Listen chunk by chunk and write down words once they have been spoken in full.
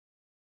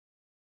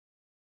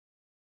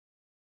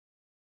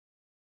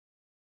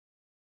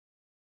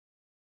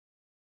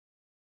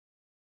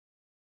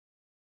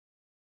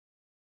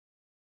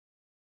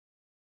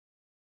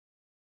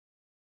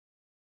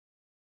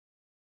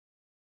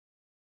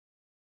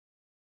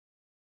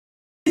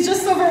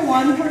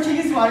1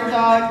 Portuguese Water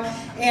Dog,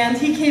 and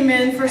he came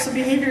in for some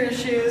behavior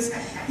issues.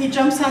 He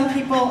jumps on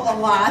people a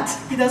lot.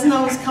 He doesn't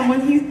always come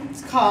when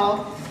he's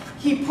called.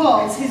 He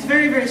pulls. He's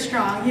very, very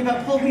strong. He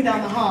about pulled me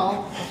down the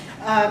hall.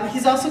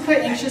 He's also quite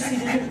anxious.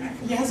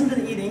 He hasn't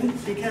been eating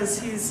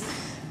because he's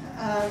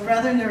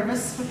rather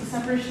nervous with the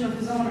separation of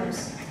his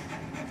owners.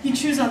 He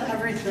chews on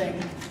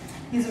everything.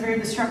 He's a very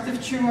destructive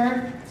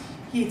chewer.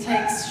 He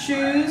takes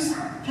shoes,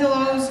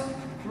 pillows,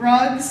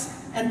 rugs,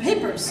 and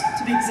papers,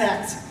 to be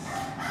exact.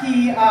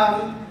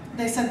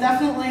 They said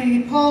definitely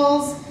he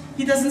pulls.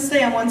 He doesn't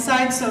stay on one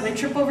side, so they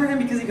trip over him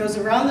because he goes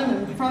around them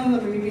and in front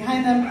of them and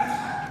behind them.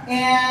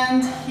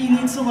 And he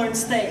needs to learn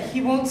stay.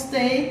 He won't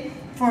stay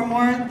for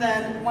more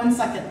than 1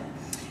 second.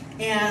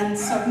 And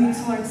so he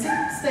needs to learn sit,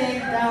 stay,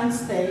 down,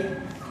 stay.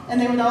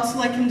 And they would also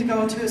like him to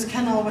go into his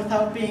kennel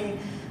without being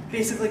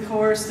basically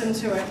coerced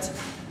into it.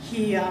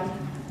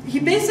 He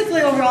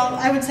basically, overall,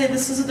 I would say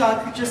this is a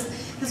dog who just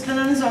has been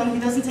on his own. He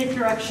doesn't take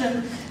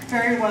direction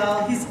very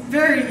well. He's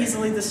very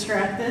easily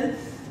distracted.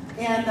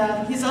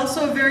 And he's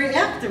also a very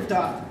active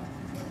dog.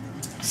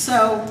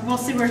 So we'll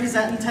see where he's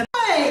at in 10.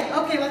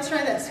 Okay, let's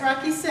try this.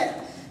 Rocky, sit.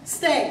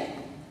 Stay.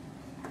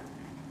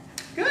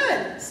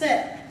 Good.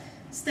 Sit.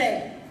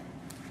 Stay.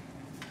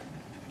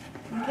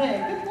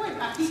 Okay, good boy,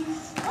 Rocky.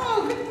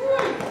 Oh, good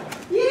boy.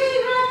 Yay,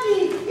 Rocky.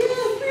 Get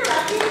in here,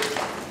 Rocky.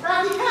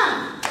 Rocky,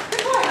 come.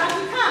 Good boy,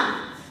 Rocky, come.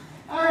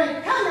 All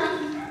right, come,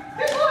 Rocky.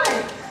 Good boy.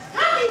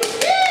 Rocky,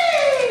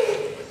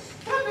 yay.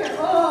 Come here.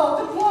 Oh,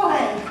 good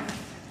boy.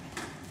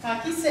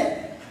 Rocky, sit.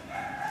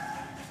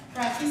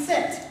 Rocky,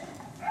 sit.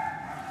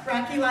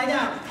 Rocky, lie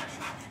down.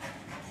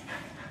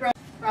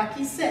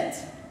 Rocky, sit.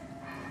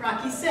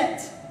 Rocky,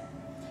 sit.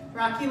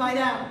 Rocky, lie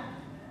down.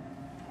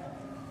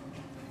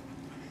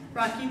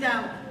 Rocky,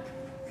 down.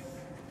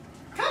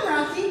 Come,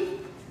 Rocky.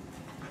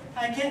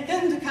 I can't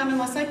get him to come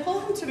unless I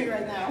pull him to me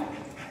right now.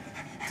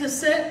 To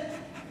sit.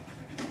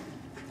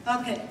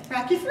 Okay,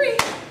 Rocky, free.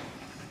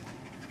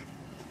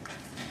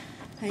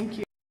 Thank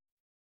you.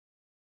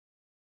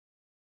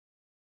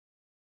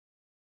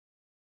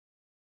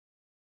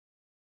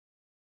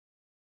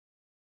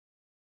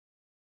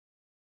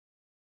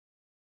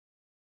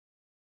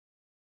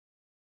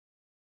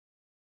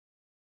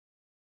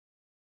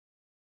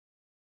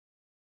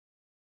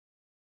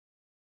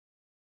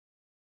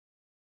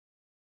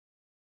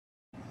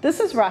 This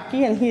is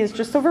Rocky, and he is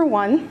just over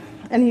 1,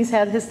 and he's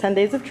had his 10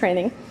 days of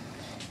training.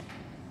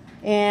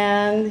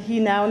 And he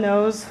now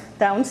knows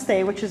down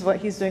stay, which is what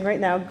he's doing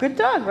right now. Good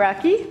dog,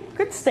 Rocky.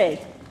 Good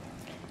stay.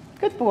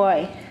 Good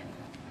boy.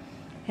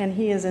 And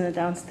he is in a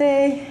down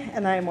stay,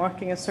 and I am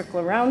walking a circle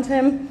around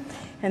him.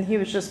 And he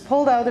was just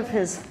pulled out of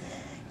his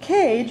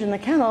cage in the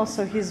kennel,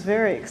 so he's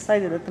very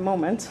excited at the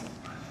moment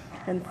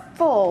and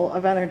full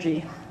of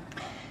energy.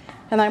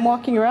 And I'm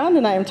walking around,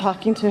 and I am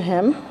talking to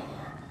him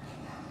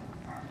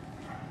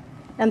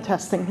and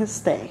testing his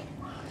stay.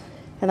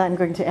 And I'm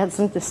going to add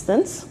some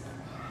distance.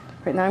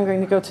 Right now I'm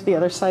going to go to the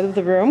other side of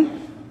the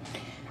room,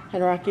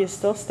 and Rocky is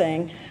still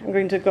staying. I'm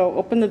going to go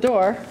open the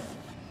door,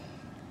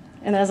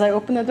 and as I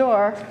open the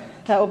door,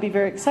 that will be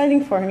very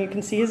exciting for him. You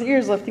can see his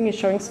ears lifting, he's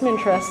showing some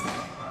interest.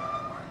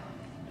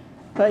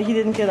 But he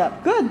didn't get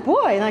up. Good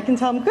boy, and I can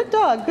tell him, good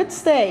dog, good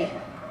stay.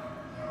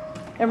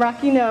 And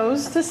Rocky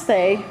knows to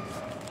stay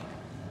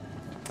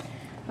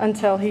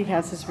until he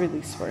has his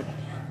release word.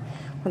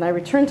 When I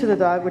return to the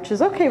dog, which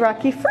is, okay,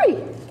 Rocky, free.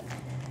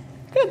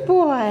 Good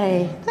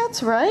boy.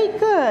 That's right.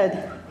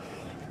 Good.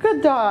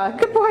 Good dog.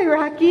 Good boy,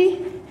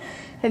 Rocky.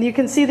 And you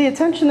can see the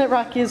attention that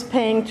Rocky is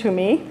paying to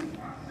me.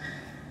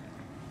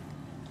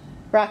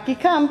 Rocky,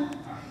 come.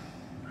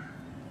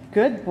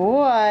 Good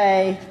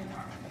boy.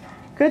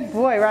 Good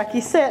boy, Rocky,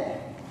 sit.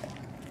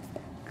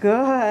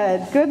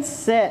 Good. Good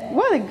sit.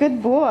 What a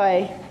good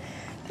boy.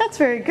 That's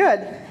very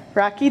good.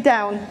 Rocky,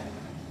 down.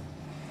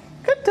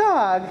 Good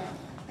dog.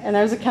 And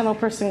there's a kennel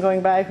person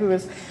going by who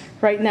is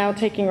right now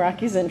taking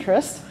Rocky's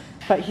interest,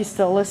 but he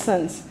still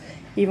listens,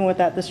 even with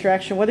that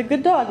distraction. What a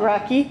good dog,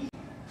 Rocky.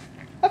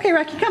 Okay,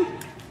 Rocky, come.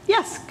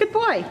 Yes, good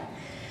boy.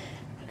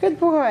 Good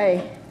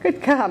boy.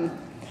 Good, come.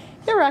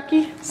 Here,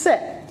 Rocky,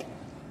 sit.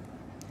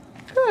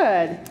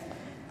 Good.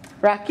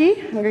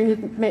 Rocky, I'm going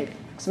to make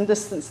some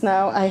distance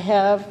now. I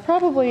have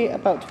probably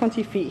about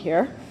 20 feet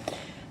here.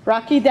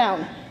 Rocky,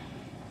 down.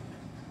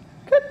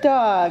 Good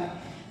dog.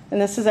 And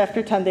this is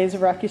after 10 days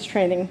of Rocky's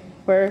training,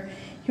 where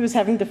he was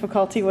having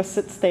difficulty with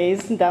sit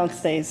stays and down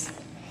stays.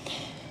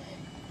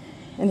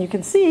 And you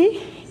can see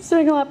he's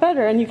doing a lot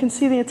better, and you can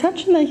see the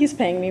attention that he's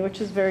paying me, which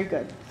is very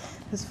good.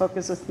 His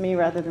focus with me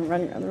rather than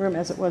running around the room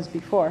as it was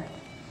before.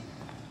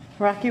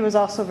 Rocky was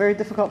also very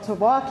difficult to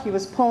walk. He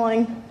was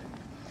pulling.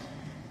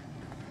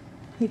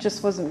 He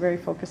just wasn't very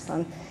focused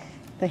on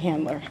the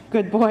handler.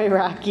 Good boy,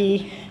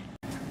 Rocky.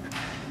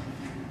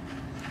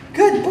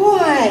 Good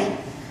boy.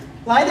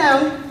 Lie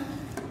down.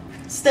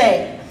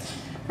 Stay.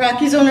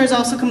 Rocky's owners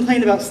also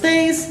complained about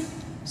stays,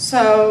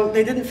 so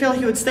they didn't feel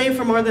he would stay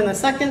for more than a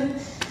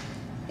second.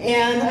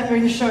 And I'm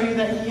going to show you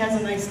that he has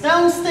a nice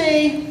down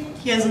stay,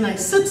 he has a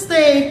nice sit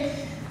stay,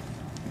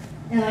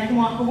 and I can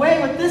walk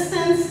away with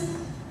distance,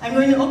 I'm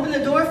going to open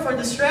the door for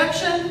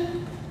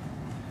distraction.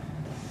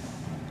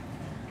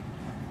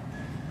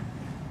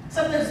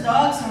 Except there's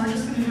dogs, so we're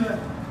just going to do it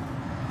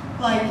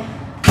like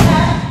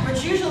that,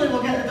 which usually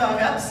will get the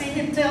dog up. See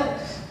him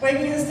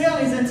wagging his tail,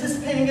 he's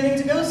anticipating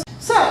getting to go.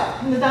 So,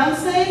 in the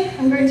downstay,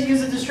 I'm going to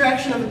use a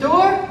distraction of a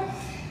door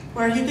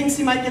where he thinks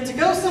he might get to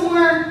go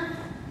somewhere.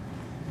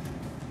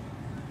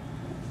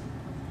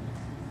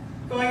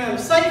 Going out of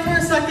sight for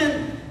a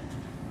second,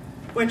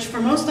 which for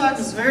most dogs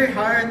is very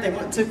hard. They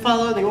want to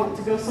follow, they want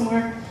to go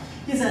somewhere.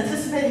 He's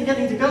anticipating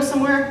getting to go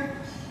somewhere.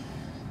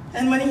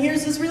 And when he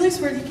hears his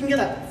release word, he can get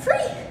up.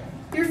 Free!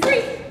 You're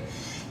free!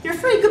 You're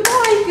free, good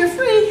boy! You're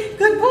free,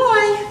 good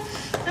boy!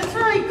 That's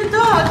right, good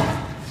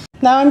dog!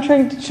 Now I'm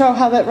trying to show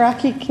how that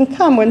Rocky can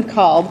come when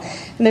called.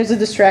 And there's a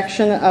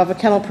distraction of a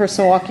kennel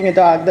person walking a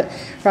dog that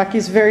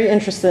Rocky's very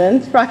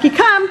interested in. Rocky,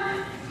 come!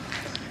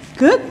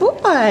 Good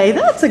boy,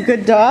 that's a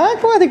good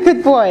dog. What a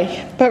good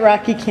boy. But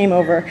Rocky came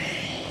over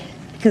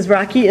because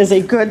Rocky is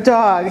a good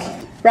dog.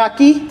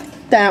 Rocky,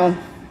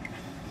 down.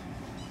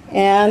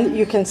 And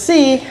you can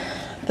see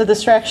the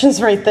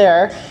distractions right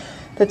there,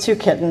 the two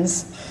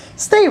kittens.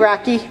 Stay,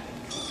 Rocky.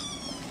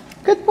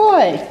 Good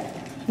boy.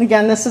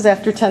 Again, this is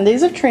after 10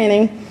 days of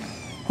training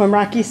when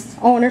Rocky's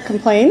owner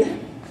complained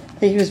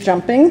that he was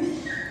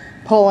jumping,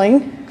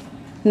 pulling,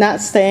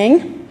 not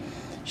staying.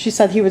 She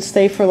said he would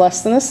stay for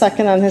less than a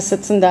second on his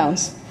sits and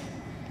downs.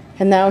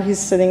 And now he's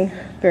sitting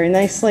very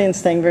nicely and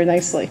staying very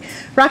nicely.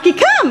 Rocky,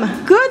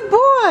 come! Good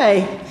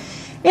boy!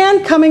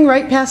 And coming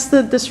right past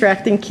the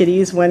distracting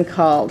kitties when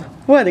called.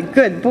 What a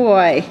good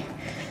boy.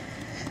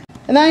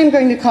 And I am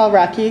going to call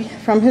Rocky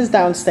from his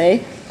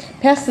downstay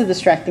past the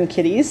distracting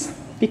kitties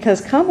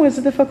because come was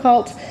a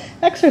difficult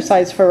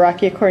exercise for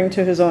Rocky according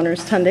to his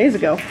owners 10 days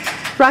ago.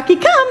 Rocky,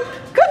 come!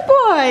 Good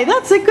boy!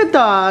 That's a good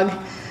dog.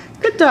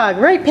 Good dog,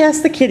 right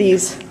past the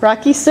kitties.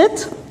 Rocky,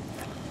 sit.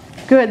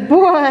 Good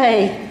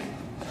boy.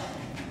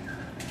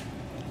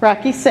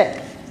 Rocky,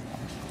 sit.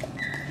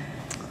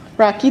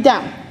 Rocky,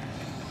 down.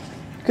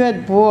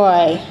 Good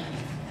boy.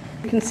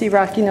 You can see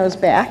Rocky nose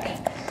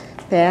back,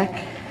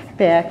 back,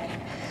 back.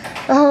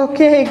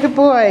 Okay, good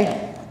boy.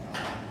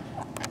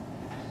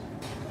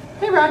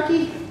 Hey,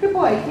 Rocky. Good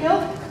boy.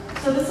 Heel.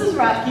 So this is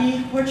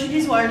Rocky,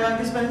 Portuguese Water Dog,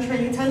 who's been in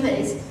training 10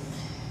 days.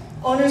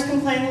 Owners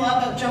complain a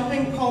lot about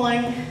jumping,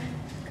 pulling.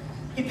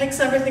 He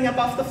picks everything up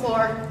off the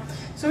floor.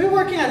 So we're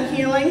working on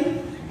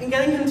heeling and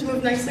getting him to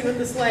move nicely with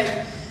this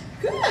leg.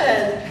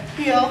 Good.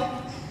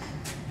 Heel.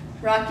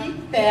 Rocky,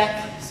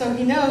 back. So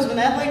he knows when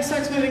that leg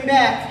starts moving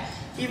back,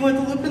 even with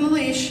the loop in the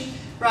leash,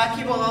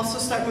 Rocky will also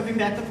start moving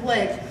back with the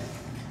leg.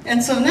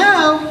 And so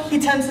now he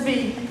tends to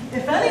be,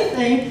 if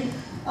anything,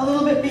 a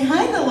little bit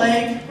behind the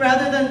leg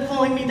rather than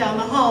pulling me down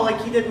the hall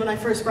like he did when I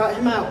first brought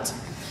him out.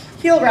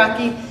 Heel,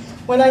 Rocky.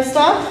 When I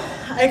stop,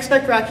 I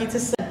expect Rocky to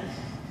sit.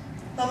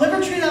 The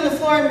liver treat on the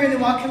floor, I'm going to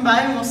walk him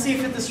by and we'll see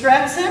if it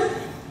distracts him.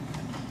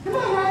 Come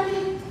on,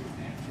 Rocky.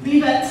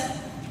 Leave it.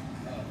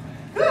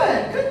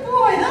 Good. Good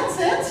boy. That's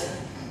it.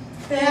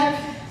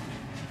 Back,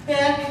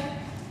 back,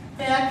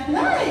 back.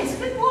 Nice.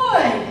 Good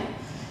boy.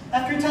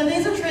 After 10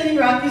 days of training,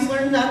 Rocky's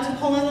learned not to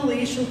pull on the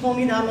leash and pull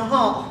me down the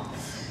hall.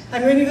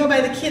 I'm going to go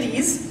by the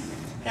kitties,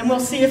 and we'll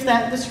see if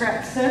that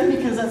distracts him,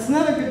 because that's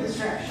another good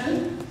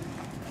distraction.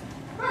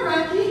 Come on,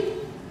 Rocky.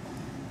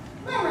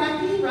 Come on,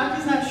 Rocky.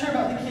 Rocky's not sure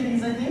about the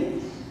kitties, I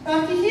think.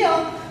 Rocky,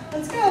 heel.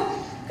 Let's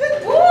go.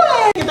 Good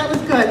boy. That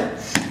was good.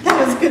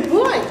 That was a good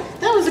boy.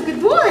 That was a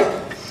good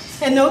boy.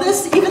 And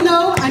notice, even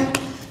though I'm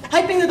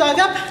hyping the dog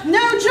up,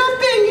 no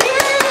jumping.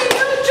 Yay,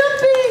 no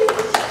jumping.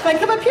 If I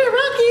come up here,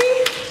 Rocky.